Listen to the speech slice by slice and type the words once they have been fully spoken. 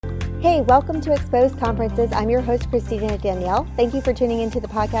Hey, welcome to Exposed Conferences. I'm your host, Christina Danielle. Thank you for tuning into the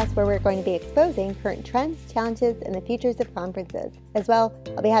podcast where we're going to be exposing current trends, challenges, and the futures of conferences. As well,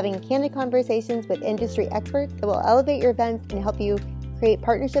 I'll be having candid conversations with industry experts that will elevate your events and help you create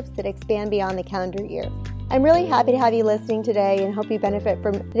partnerships that expand beyond the calendar year. I'm really happy to have you listening today and hope you benefit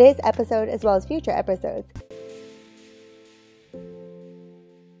from today's episode as well as future episodes.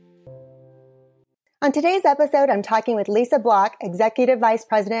 On today's episode, I'm talking with Lisa Block, Executive Vice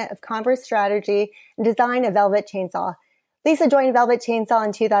President of Conference Strategy and Design of Velvet Chainsaw. Lisa joined Velvet Chainsaw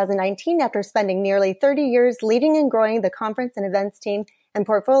in 2019 after spending nearly 30 years leading and growing the conference and events team and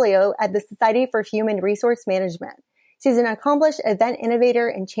portfolio at the Society for Human Resource Management. She's an accomplished event innovator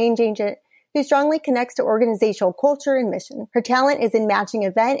and change agent who strongly connects to organizational culture and mission. Her talent is in matching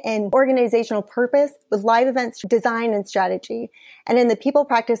event and organizational purpose with live events design and strategy, and in the people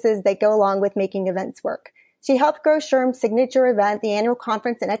practices that go along with making events work. She helped grow SHRM's signature event, the annual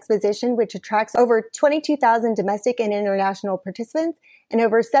conference and exposition, which attracts over 22,000 domestic and international participants and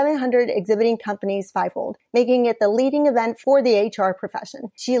over 700 exhibiting companies fivefold, making it the leading event for the HR profession.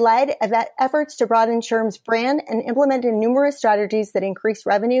 She led efforts to broaden SHRM's brand and implemented numerous strategies that increased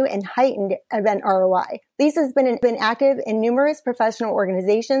revenue and heightened event ROI. Lisa's been active in numerous professional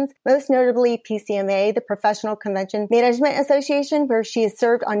organizations, most notably PCMA, the Professional Convention Management Association, where she has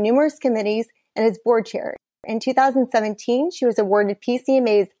served on numerous committees and is board chair. In 2017, she was awarded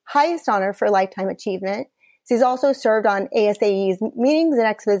PCMA's highest honor for lifetime achievement. She's also served on ASAE's Meetings and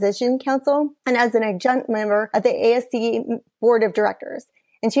Exposition Council and as an adjunct member of the ASE Board of Directors.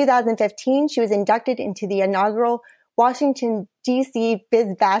 In 2015, she was inducted into the inaugural Washington, D.C.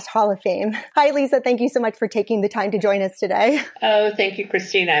 Biz Bash Hall of Fame. Hi, Lisa. Thank you so much for taking the time to join us today. Oh, thank you,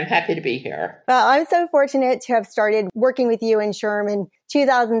 Christina. I'm happy to be here. Well, I'm so fortunate to have started working with you in SHRM in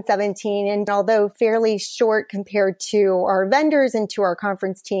 2017. And although fairly short compared to our vendors and to our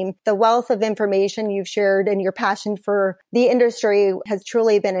conference team, the wealth of information you've shared and your passion for the industry has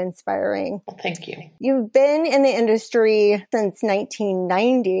truly been inspiring. Well, thank you. You've been in the industry since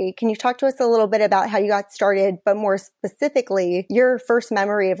 1990. Can you talk to us a little bit about how you got started, but more specifically, your first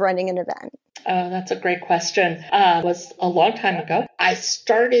memory of running an event? Oh, that's a great question. It was a long time ago. I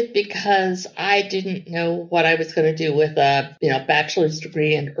started because I didn't know what I was going to do with a bachelor's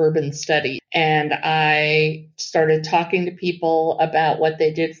degree in urban study. And I started talking to people about what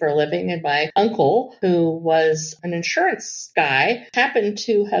they did for a living. And my uncle, who was an insurance guy, happened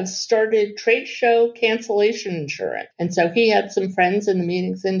to have started trade show cancellation insurance. And so he had some friends in the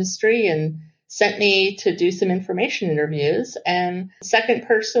meetings industry and sent me to do some information interviews. And the second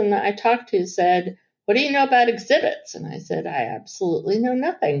person I talked to said, "What do you know about exhibits?" And I said, "I absolutely know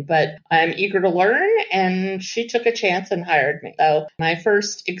nothing, but I'm eager to learn." And she took a chance and hired me. So my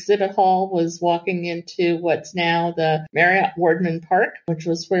first exhibit hall was walking into what's now the Marriott Wardman Park, which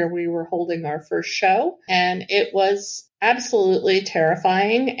was where we were holding our first show. And it was absolutely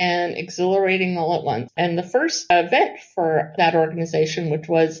terrifying and exhilarating all at once. And the first event for that organization, which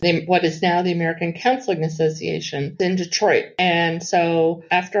was what is now the American Counseling Association in Detroit. And so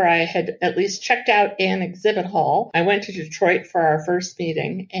after I had at least checked out an exhibit hall, I went to Detroit for our first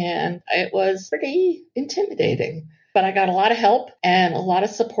meeting, and it was pretty intimidating. But I got a lot of help and a lot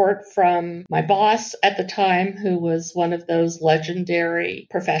of support from my boss at the time, who was one of those legendary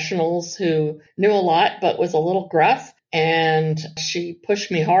professionals who knew a lot but was a little gruff. And she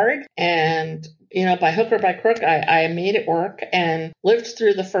pushed me hard. And, by hook or by crook, I made it work and lived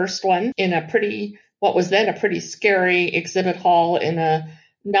through the first one in what was then a pretty scary exhibit hall in a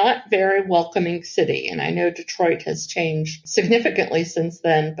not very welcoming city. And I know Detroit has changed significantly since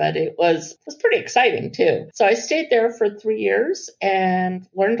then, but it was pretty exciting too. So I stayed there for 3 years and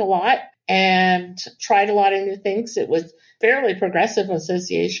learned a lot and tried a lot of new things. It was fairly progressive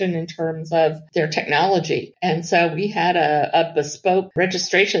association in terms of their technology. And so we had a bespoke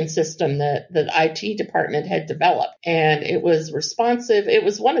registration system that the IT department had developed, and it was responsive. It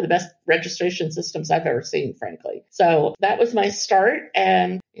was one of the best registration systems I've ever seen, frankly. So that was my start.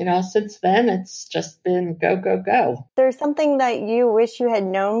 And, since then, it's just been go, go, go. There's something that you wish you had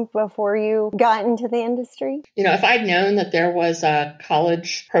known before you got into the industry? If I'd known that there was a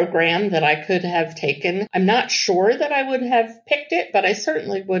college program that I could have taken, I'm not sure that I would have picked it, but I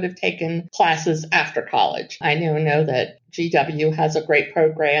certainly would have taken classes after college. I know that GW has a great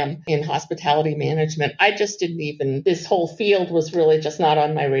program in hospitality management. I just this whole field was really just not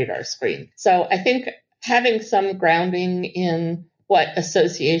on my radar screen. So I think having some grounding in what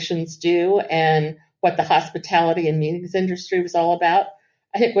associations do and what the hospitality and meetings industry was all about,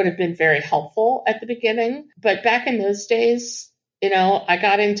 I think would have been very helpful at the beginning. But back in those days, I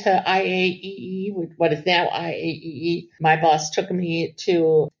got into IAEE, what is now IAEE. My boss took me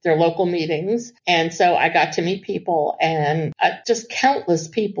to their local meetings. And so I got to meet people, and just countless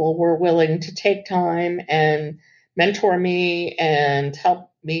people were willing to take time and mentor me and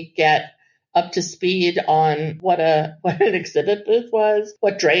help me get up to speed on what an exhibit booth was,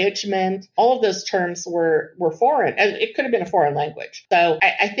 what drayage meant. All of those terms were foreign. It could have been a foreign language. So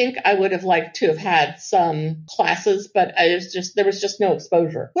I think I would have liked to have had some classes, but there was just no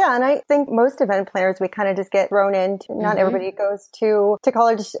exposure. Yeah, and I think most event planners, we kind of just get thrown into, not everybody goes to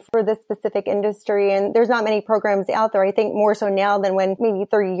college for this specific industry, and there's not many programs out there. I think more so now than when maybe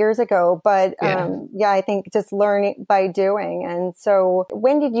 30 years ago, but I think just learning by doing. And so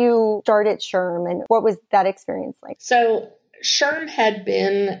when did you start at SHRM, and what was that experience like? So SHRM had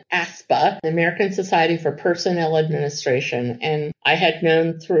been ASPA, the American Society for Personnel Administration, and I had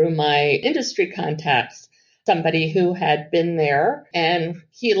known through my industry contacts somebody who had been there, and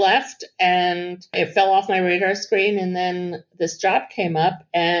he left, and it fell off my radar screen. And then this job came up,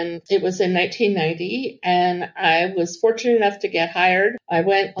 and it was in 1990, and I was fortunate enough to get hired. I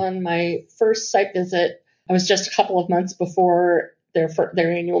went on my first site visit. I was just a couple of months before their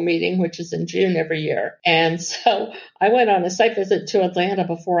annual meeting, which is in June every year. And so I went on a site visit to Atlanta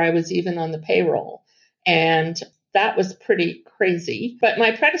before I was even on the payroll. And that was pretty crazy. But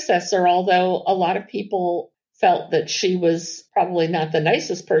my predecessor, although a lot of people felt that she was probably not the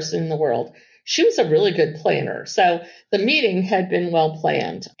nicest person in the world, she was a really good planner. So the meeting had been well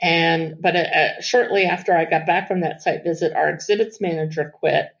planned. But shortly after I got back from that site visit, our exhibits manager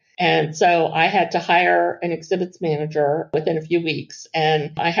quit. And so I had to hire an exhibits manager within a few weeks.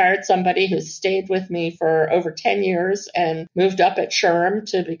 And I hired somebody who stayed with me for over 10 years and moved up at SHRM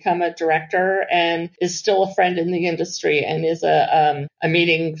to become a director, and is still a friend in the industry, and is a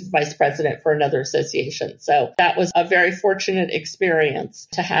meeting vice president for another association. So that was a very fortunate experience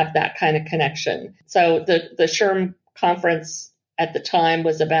to have that kind of connection. So the SHRM conference at the time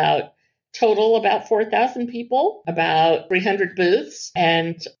was about 4,000 people, about 300 booths,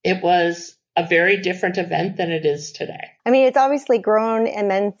 and it was a very different event than it is today. I mean, it's obviously grown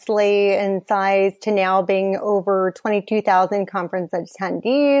immensely in size to now being over 22,000 conference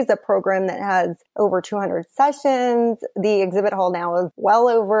attendees, a program that has over 200 sessions. The exhibit hall now is well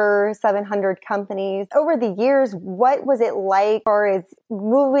over 700 companies. Over the years, what was it like as far as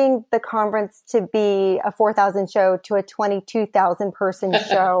moving the conference to be a 4,000 show to a 22,000 person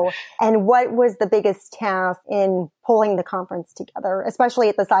show? And what was the biggest task in pulling the conference together, especially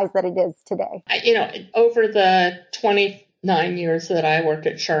at the size that it is today? Over the 29 years that I worked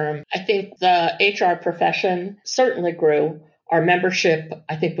at SHRM, I think the HR profession certainly grew. Our membership,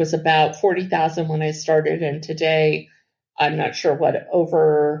 I think, was about 40,000 when I started. And today, I'm not sure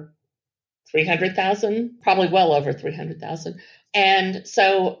over 300,000, probably well over 300,000. And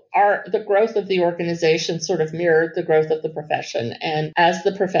so the growth of the organization sort of mirrored the growth of the profession. And as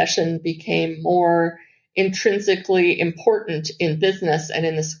the profession became more intrinsically important in business and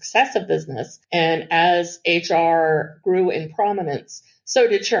in the success of business, and as HR grew in prominence, so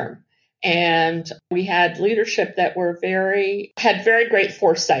did SHRM. And we had leadership that had very great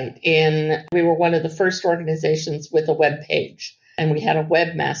foresight we were one of the first organizations with a web page, and we had a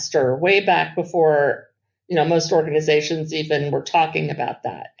webmaster way back before, most organizations even were talking about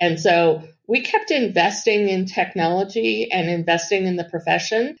that. And so we kept investing in technology and investing in the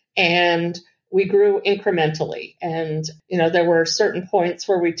profession, and we grew incrementally. And, there were certain points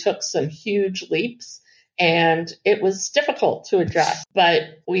where we took some huge leaps, and it was difficult to adjust.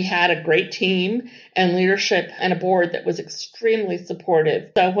 But we had a great team and leadership and a board that was extremely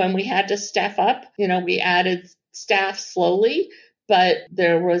supportive. So when we had to staff up, we added staff slowly. But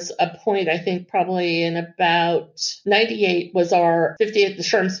there was a point, I think probably in about 98 was the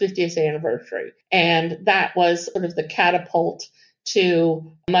SHRM's 50th anniversary. And that was sort of the catapult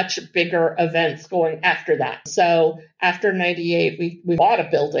to much bigger events going after that. So after 98, we bought a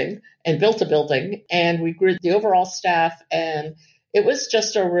building and built a building, and we grew the overall staff. And it was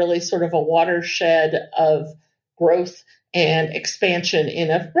just a really sort of a watershed of growth and expansion in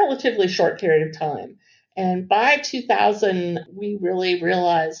a relatively short period of time. And by 2000, we really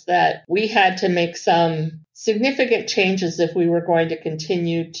realized that we had to make some significant changes if we were going to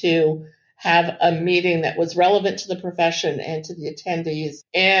continue to have a meeting that was relevant to the profession and to the attendees,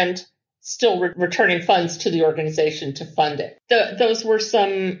 and still returning funds to the organization to fund it. Those were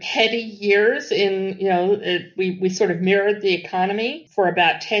some heady years we sort of mirrored the economy for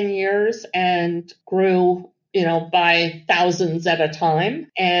about 10 years and grew by thousands at a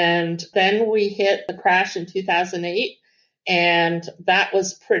time. And then we hit the crash in 2008. And that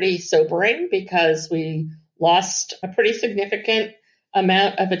was pretty sobering because we lost a pretty significant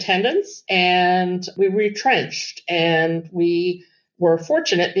amount of attendance and we retrenched. And we were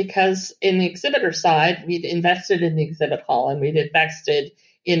fortunate because in the exhibitor side, we'd invested in the exhibit hall and we'd invested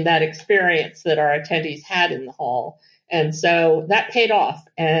in that experience that our attendees had in the hall. And so that paid off,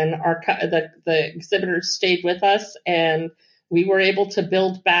 and the exhibitors stayed with us, and we were able to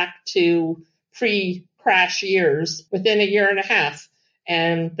build back to pre-crash years within a year and a half.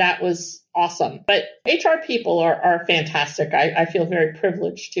 And that was awesome. But HR people are fantastic. I feel very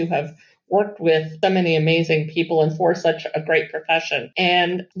privileged to have worked with so many amazing people and for such a great profession.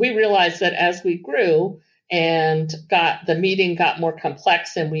 And we realized that as we grew and the meeting got more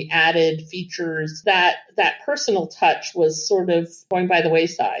complex and we added features, that personal touch was sort of going by the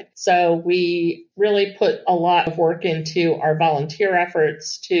wayside. So we really put a lot of work into our volunteer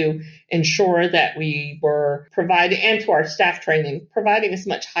efforts to ensure that we were providing, and to our staff training, providing as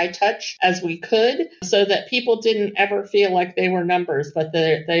much high touch as we could so that people didn't ever feel like they were numbers, but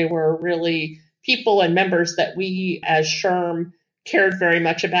they were really people and members that we as SHRM cared very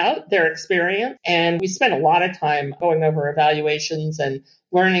much about their experience. And we spent a lot of time going over evaluations and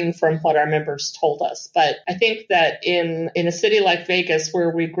learning from what our members told us. But I think that in a city like Vegas,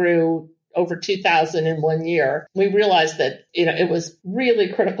 where we grew over 2,000 in 1 year, we realized that, it was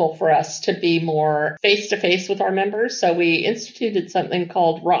really critical for us to be more face-to-face with our members. So we instituted something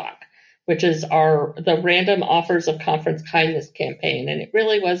called ROCK, which is the Random Offers of Conference Kindness campaign. And it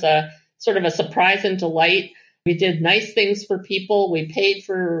really was a sort of a surprise and delight. We did nice things for people. We paid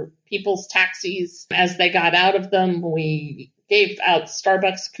for people's taxis as they got out of them. We gave out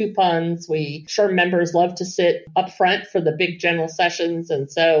Starbucks coupons. SHRM members love to sit up front for the big general sessions.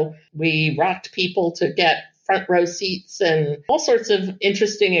 And so we rocked people to get front row seats and all sorts of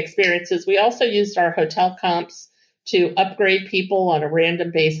interesting experiences. We also used our hotel comps to upgrade people on a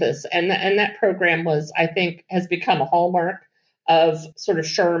random basis. And that program has become a hallmark of sort of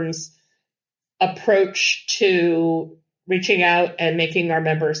SHRM's approach to reaching out and making our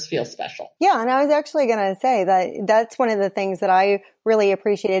members feel special. Yeah, and I was actually going to say that's one of the things that I really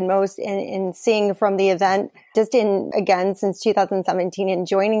appreciated most in seeing from the event, just since 2017 and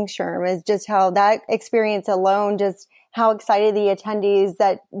joining SHRM, is just how that experience alone, just how excited the attendees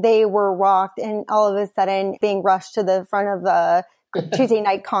that they were rocked and all of a sudden being rushed to the front of the Tuesday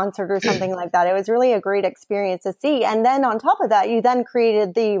night concert or something like that. It was really a great experience to see. And then on top of that, you then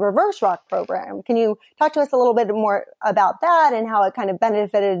created the Reverse Rock program. Can you talk to us a little bit more about that and how it kind of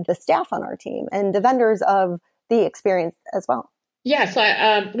benefited the staff on our team and the vendors of the experience as well? Yes,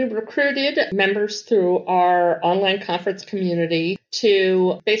 we recruited members through our online conference community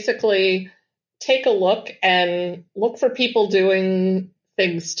to basically take a look for people doing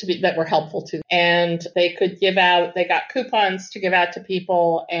things that were helpful to them. And they got coupons to give out to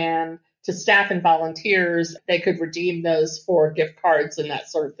people and to staff and volunteers. They could redeem those for gift cards and that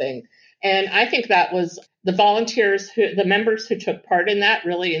sort of thing. And I think that was the members who took part in that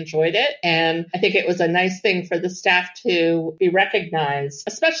really enjoyed it. And I think it was a nice thing for the staff to be recognized,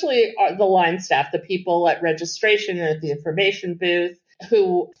 especially the line staff, the people at registration and at the information booth.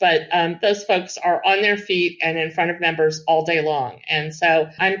 Those folks are on their feet and in front of members all day long. And so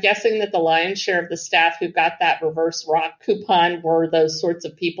I'm guessing that the lion's share of the staff who got that Reverse Rock coupon were those sorts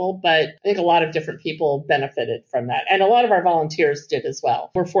of people, but I think a lot of different people benefited from that. And a lot of our volunteers did as well.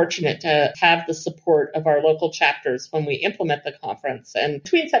 We're fortunate to have the support of our local chapters when we implement the conference. And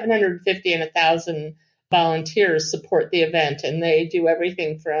between 750 and 1,000 volunteers support the event, and they do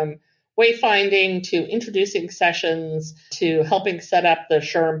everything from wayfinding to introducing sessions to helping set up the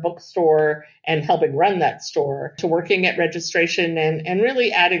SHRM bookstore and helping run that store to working at registration and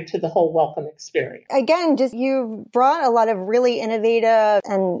really adding to the whole welcome experience. Again, you've brought a lot of really innovative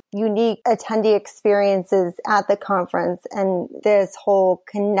and unique attendee experiences at the conference, and this whole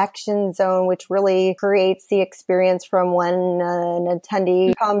connection zone, which really creates the experience from when an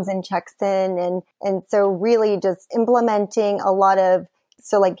attendee comes and checks in. And so really just implementing a lot of,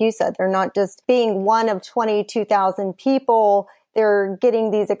 so like you said, they're not just being one of 22,000 people. They're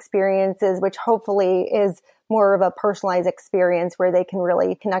getting these experiences, which hopefully is more of a personalized experience where they can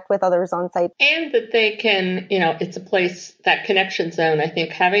really connect with others on site. And that they can, it's a place, that connection zone, I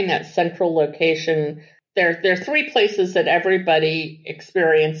think having that central location, there are three places that everybody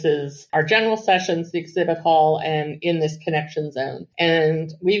experiences our general sessions, the exhibit hall, and in this connection zone.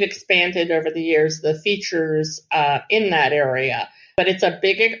 And we've expanded over the years the features in that area. But it's a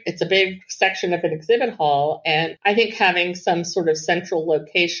big section of an exhibit hall. And I think having some sort of central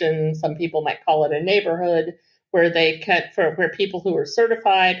location, some people might call it a neighborhood, where where people who are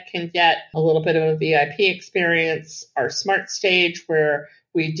certified can get a little bit of a VIP experience. Our smart stage, where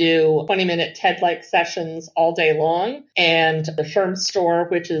We do 20-minute TED-like sessions all day long. And the SHRM store,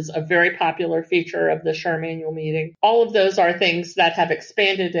 which is a very popular feature of the SHRM annual meeting. All of those are things that have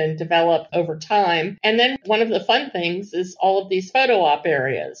expanded and developed over time. And then one of the fun things is all of these photo op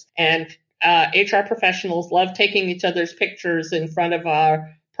areas. And HR professionals love taking each other's pictures in front of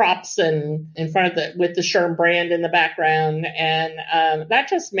our props and in front of with the SHRM brand in the background. And that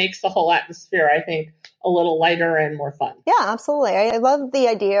just makes the whole atmosphere, I think, a little lighter and more fun. Yeah, absolutely. I love the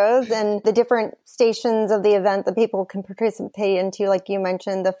ideas and the different stations of the event that people can participate into. Like you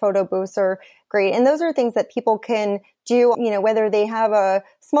mentioned, the photo booths are great. And those are things that people can do, whether they have a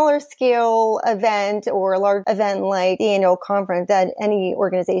smaller scale event or a large event like the annual conference that any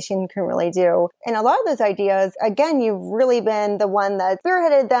organization can really do. And a lot of those ideas, again, you've really been the one that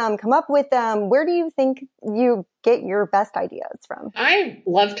spearheaded them, come up with them. Where do you think you get your best ideas from? I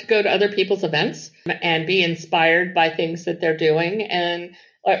love to go to other people's events and be inspired by things that they're doing. And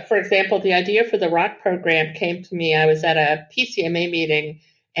for example, the idea for the ROC program came to me. I was at a PCMA meeting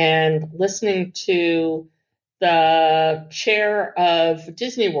and listening to the chair of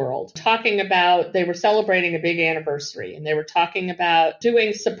Disney World talking about, they were celebrating a big anniversary and they were talking about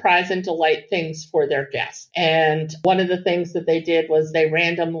doing surprise and delight things for their guests. And one of the things that they did was they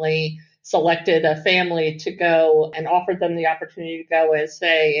randomly selected a family to go and offered them the opportunity to go and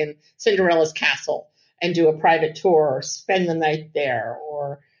say in Cinderella's castle and do a private tour or spend the night there.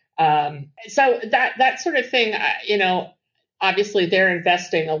 Or so that sort of thing, obviously they're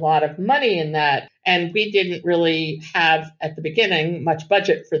investing a lot of money in that. And we didn't really have at the beginning much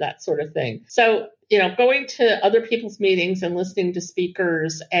budget for that sort of thing. So, going to other people's meetings and listening to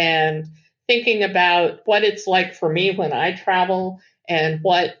speakers and thinking about what it's like for me when I travel and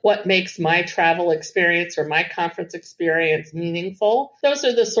what makes my travel experience or my conference experience meaningful. Those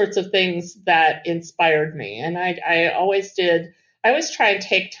are the sorts of things that inspired me. And I always try and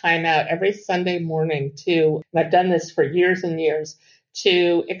take time out every Sunday morning and I've done this for years and years,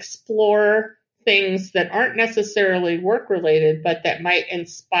 to explore things that aren't necessarily work related, but that might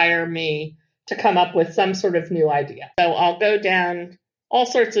inspire me to come up with some sort of new idea. So I'll go down all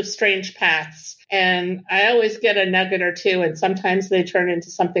sorts of strange paths and I always get a nugget or two, and sometimes they turn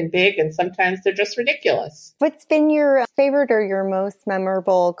into something big and sometimes they're just ridiculous. What's been your favorite or your most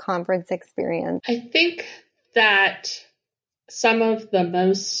memorable conference experience? I think that some of the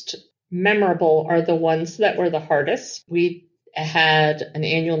most memorable are the ones that were the hardest. We had an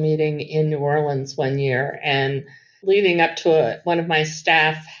annual meeting in New Orleans one year, and leading up to it, one of my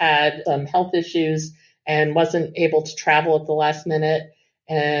staff had some health issues and wasn't able to travel at the last minute.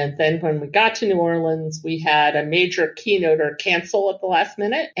 And then when we got to New Orleans, we had a major keynoter cancel at the last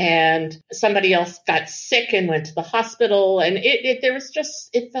minute, and somebody else got sick and went to the hospital. And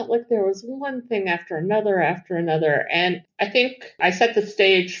it felt like there was one thing after another. And I think I set the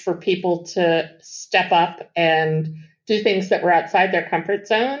stage for people to step up and do things that were outside their comfort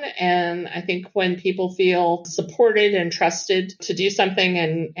zone. And I think when people feel supported and trusted to do something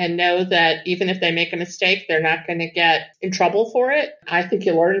and know that even if they make a mistake, they're not going to get in trouble for it, I think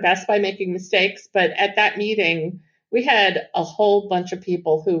you learn best by making mistakes. But at that meeting, we had a whole bunch of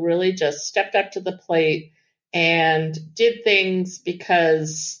people who really just stepped up to the plate and did things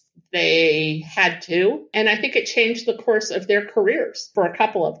because they had to. And I think it changed the course of their careers for a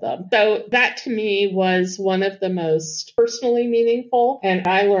couple of them. So that to me was one of the most personally meaningful. And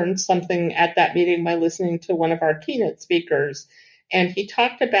I learned something at that meeting by listening to one of our keynote speakers. And he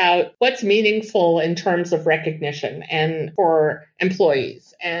talked about what's meaningful in terms of recognition and for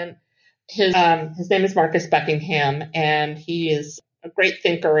employees. And his name is Marcus Buckingham, and he is a great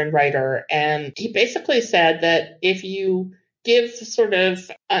thinker and writer. And he basically said that if you give sort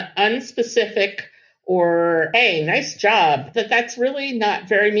of unspecific or, hey, nice job, that's really not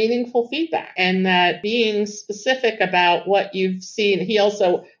very meaningful feedback. And that being specific about what you've seen, he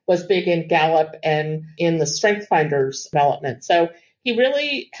also was big in Gallup and in the Strength Finders development. So he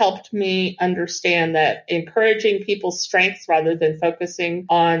really helped me understand that encouraging people's strengths rather than focusing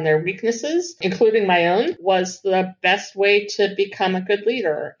on their weaknesses, including my own, was the best way to become a good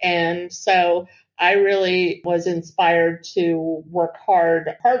leader. And so I really was inspired to work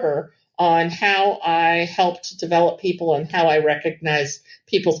harder on how I helped develop people and how I recognized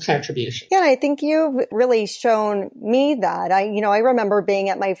people's contributions. Yeah, and I think you've really shown me that. I remember being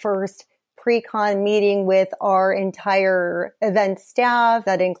at my first pre-con meeting with our entire event staff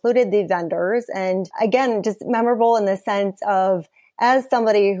that included the vendors. And again, just memorable in the sense of, as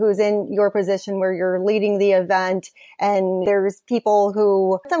somebody who's in your position where you're leading the event and there's people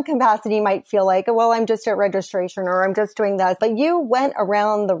who in some capacity might feel like, well, I'm just at registration or I'm just doing this. But you went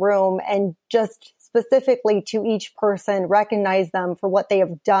around the room and just specifically to each person, recognize them for what they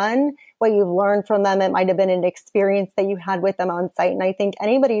have done, what you've learned from them. It might have been an experience that you had with them on site. And I think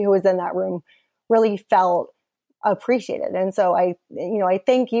anybody who was in that room really felt appreciated. And so I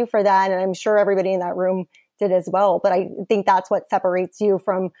thank you for that. And I'm sure everybody in that room did as well. But I think that's what separates you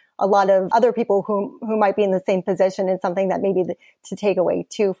from a lot of other people who might be in the same position, and something that maybe to take away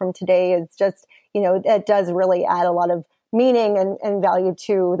too from today is just, it does really add a lot of meaning and value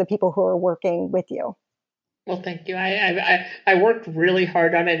to the people who are working with you. Well, thank you. I worked really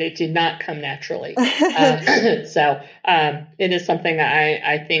hard on it. It did not come naturally. So it is something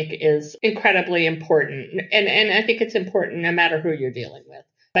I think is incredibly important. And I think it's important no matter who you're dealing with.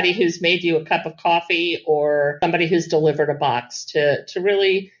 Somebody who's made you a cup of coffee or somebody who's delivered a box, to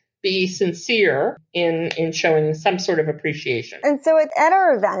really be sincere in showing some sort of appreciation. And so at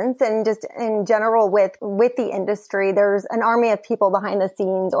our events and just in general with the industry, there's an army of people behind the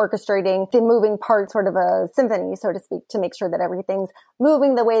scenes orchestrating the moving parts, sort of a symphony, so to speak, to make sure that everything's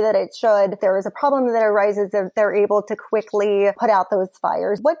moving the way that it should. If there is a problem that arises, they're able to quickly put out those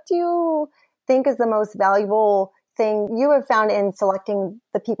fires. What do you think is the most valuable thing you have found in selecting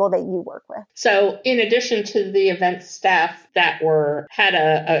the people that you work with? So in addition to the event staff that had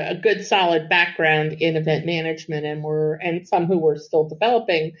a good solid background in event management and some who were still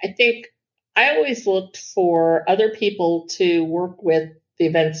developing, I think I always looked for other people to work with the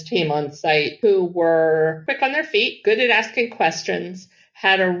events team on site who were quick on their feet, good at asking questions,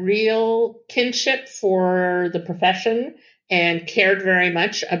 had a real kinship for the profession, and cared very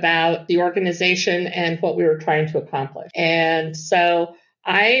much about the organization and what we were trying to accomplish. And so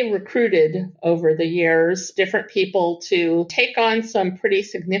I recruited over the years different people to take on some pretty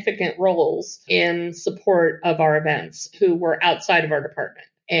significant roles in support of our events who were outside of our department.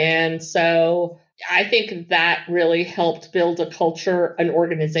 And so I think that really helped build a culture, an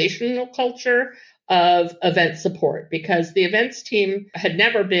organizational culture of event support, because the events team had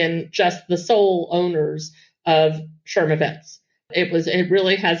never been just the sole owners of SHRM events. It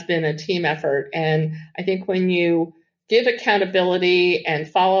really has been a team effort. And I think when you give accountability and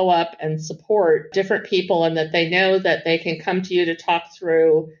follow up and support different people, and that they know that they can come to you to talk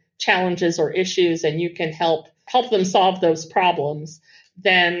through challenges or issues and you can help them solve those problems,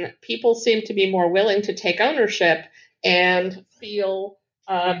 then people seem to be more willing to take ownership and feel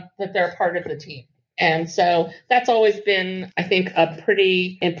that they're part of the team. And so that's always been, I think, a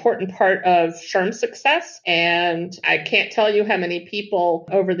pretty important part of SHRM's success. And I can't tell you how many people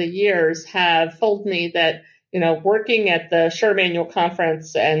over the years have told me that, working at the SHRM annual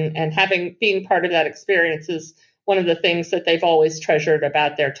conference and being part of that experience is one of the things that they've always treasured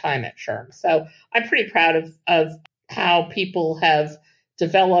about their time at SHRM. So I'm pretty proud of how people have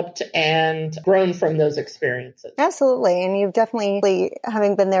developed and grown from those experiences. Absolutely. And you've definitely,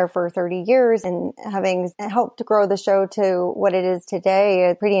 having been there for 30 years and having helped grow the show to what it is today,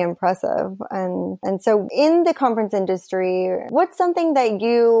 it's pretty impressive. And so in the conference industry, what's something that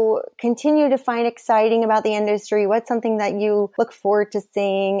you continue to find exciting about the industry? What's something that you look forward to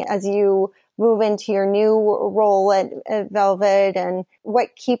seeing as you move into your new role at Velvet, and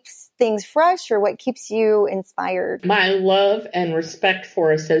what keeps things fresh or what keeps you inspired? My love and respect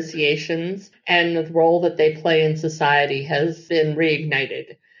for associations and the role that they play in society has been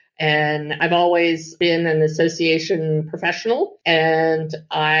reignited. And I've always been an association professional, and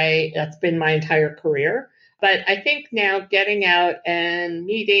that's been my entire career. But I think now getting out and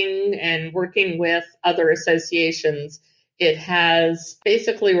meeting and working with other associations, it has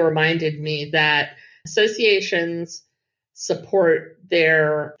basically reminded me that associations support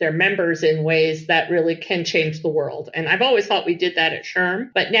their members in ways that really can change the world. And I've always thought we did that at SHRM,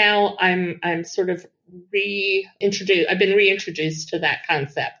 but now I'm sort of I've been reintroduced to that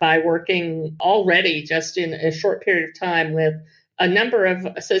concept by working already just in a short period of time with a number of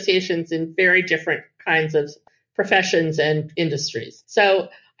associations in very different kinds of professions and industries. So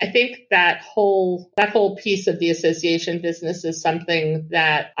I think that whole piece of the association business is something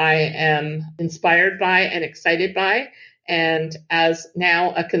that I am inspired by and excited by. And as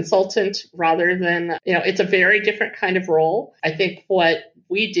now a consultant, rather than, it's a very different kind of role. I think what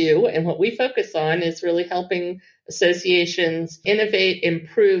we do and what we focus on is really helping associations innovate,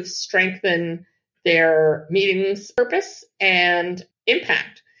 improve, strengthen their meetings purpose and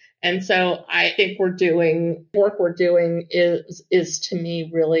impact. And so I think work we're doing is to me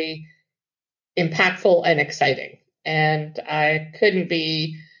really impactful and exciting. And I couldn't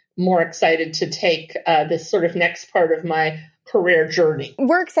be more excited to take this sort of next part of my career journey.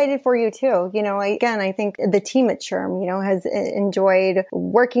 We're excited for you too. Again, I think the team at SHRM, has enjoyed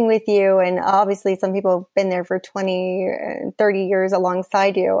working with you. And obviously some people have been there for 20, 30 years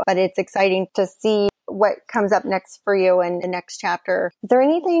alongside you, but it's exciting to see what comes up next for you in the next chapter. Is there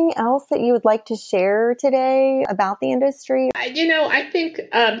anything else that you would like to share today about the industry? I think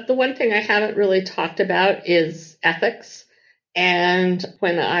the one thing I haven't really talked about is ethics. And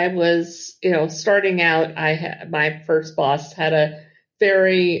when I was, starting out, my first boss had a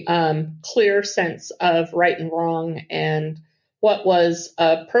very clear sense of right and wrong and what was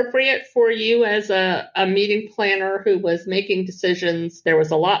appropriate for you as a meeting planner who was making decisions. There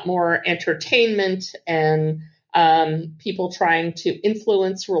was a lot more entertainment and people trying to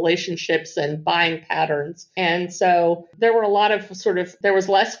influence relationships and buying patterns. And so there were a lot of there was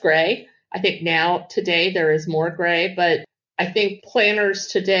less gray. I think today there is more gray, but I think planners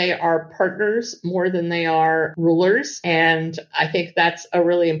today are partners more than they are rulers. And I think that's a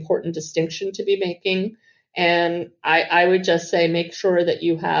really important distinction to be making. And I would just say, make sure that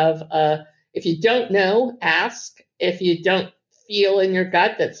you have, if you don't know, ask. If you don't feel in your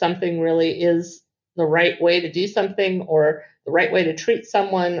gut that something really is the right way to do something or the right way to treat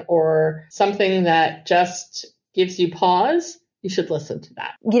someone or something that just gives you pause, you should listen to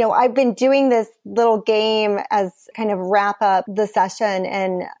that. I've been doing this little game as kind of wrap up the session.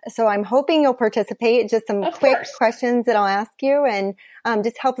 And so I'm hoping you'll participate. Just some quick questions that I'll ask you and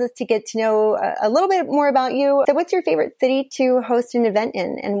just helps us to get to know a little bit more about you. So what's your favorite city to host an event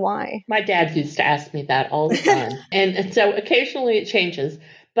in and why? My dad used to ask me that all the time. and so occasionally it changes.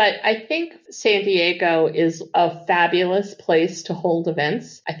 But I think San Diego is a fabulous place to hold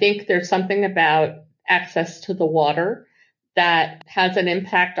events. I think there's something about access to the water that has an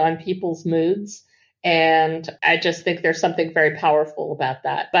impact on people's moods. And I just think there's something very powerful about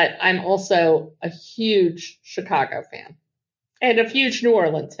that. But I'm also a huge Chicago fan and a huge New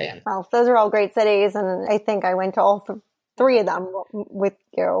Orleans fan. Well, those are all great cities. And I think I went to all three of them with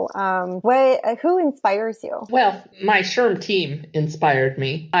you. Who inspires you? Well, my SHRM team inspired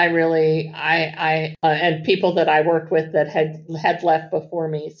me. And people that I worked with that had left before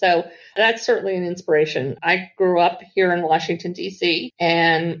me. So that's certainly an inspiration. I grew up here in Washington, D.C.,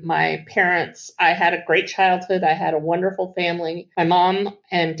 and my parents, I had a great childhood. I had a wonderful family. My mom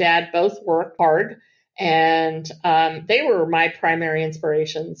and dad both worked hard. And they were my primary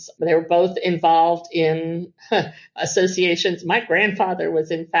inspirations. They were both involved in associations. My grandfather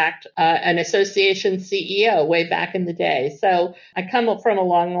was, in fact, an association CEO way back in the day. So I come from a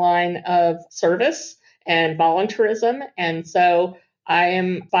long line of service and volunteerism. And so I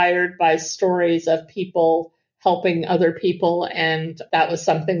am inspired by stories of people helping other people. And that was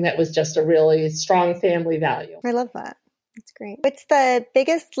something that was just a really strong family value. I love that. That's great. What's the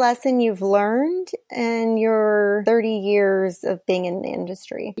biggest lesson you've learned in your 30 years of being in the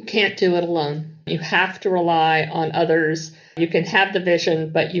industry? You can't do it alone. You have to rely on others. You can have the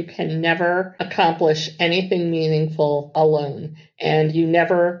vision, but you can never accomplish anything meaningful alone. And you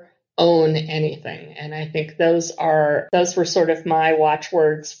never own anything. And I think those were sort of my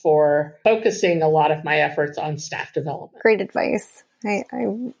watchwords for focusing a lot of my efforts on staff development. Great advice.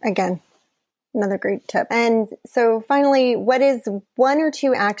 Again, another great tip. And so finally, what is one or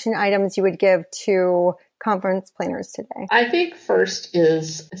two action items you would give to conference planners today? I think first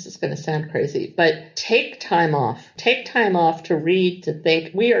is, this is going to sound crazy, but take time off. Take time off to read, to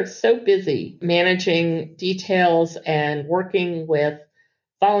think. We are so busy managing details and working with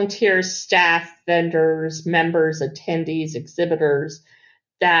volunteers, staff, vendors, members, attendees, exhibitors,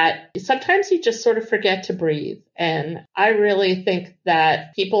 that sometimes you just sort of forget to breathe. And I really think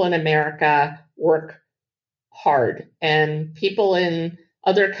that people in America work hard, and people in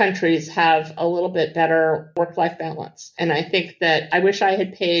other countries have a little bit better work-life balance. And I think that I wish I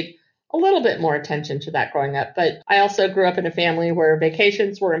had paid a little bit more attention to that growing up. But I also grew up in a family where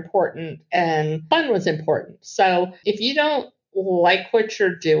vacations were important and fun was important. So if you don't like what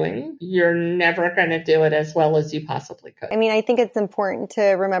you're doing, you're never going to do it as well as you possibly could. I mean, I think it's important to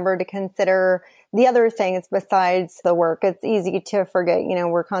remember to consider the other things besides the work. It's easy to forget,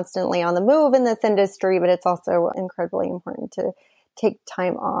 we're constantly on the move in this industry, but it's also incredibly important to take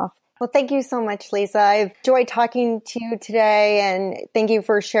time off. Well, thank you so much, Lisa. I've enjoyed talking to you today, and thank you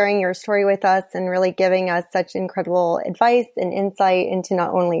for sharing your story with us and really giving us such incredible advice and insight into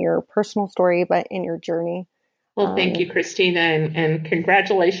not only your personal story, but in your journey. Well, thank you, Christina, and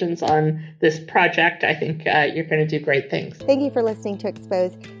congratulations on this project. I think you're going to do great things. Thank you for listening to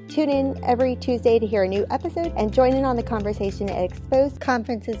Expose. Tune in every Tuesday to hear a new episode and join in on the conversation at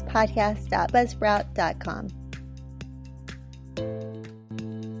exposeconferencespodcast.buzzsprout.com.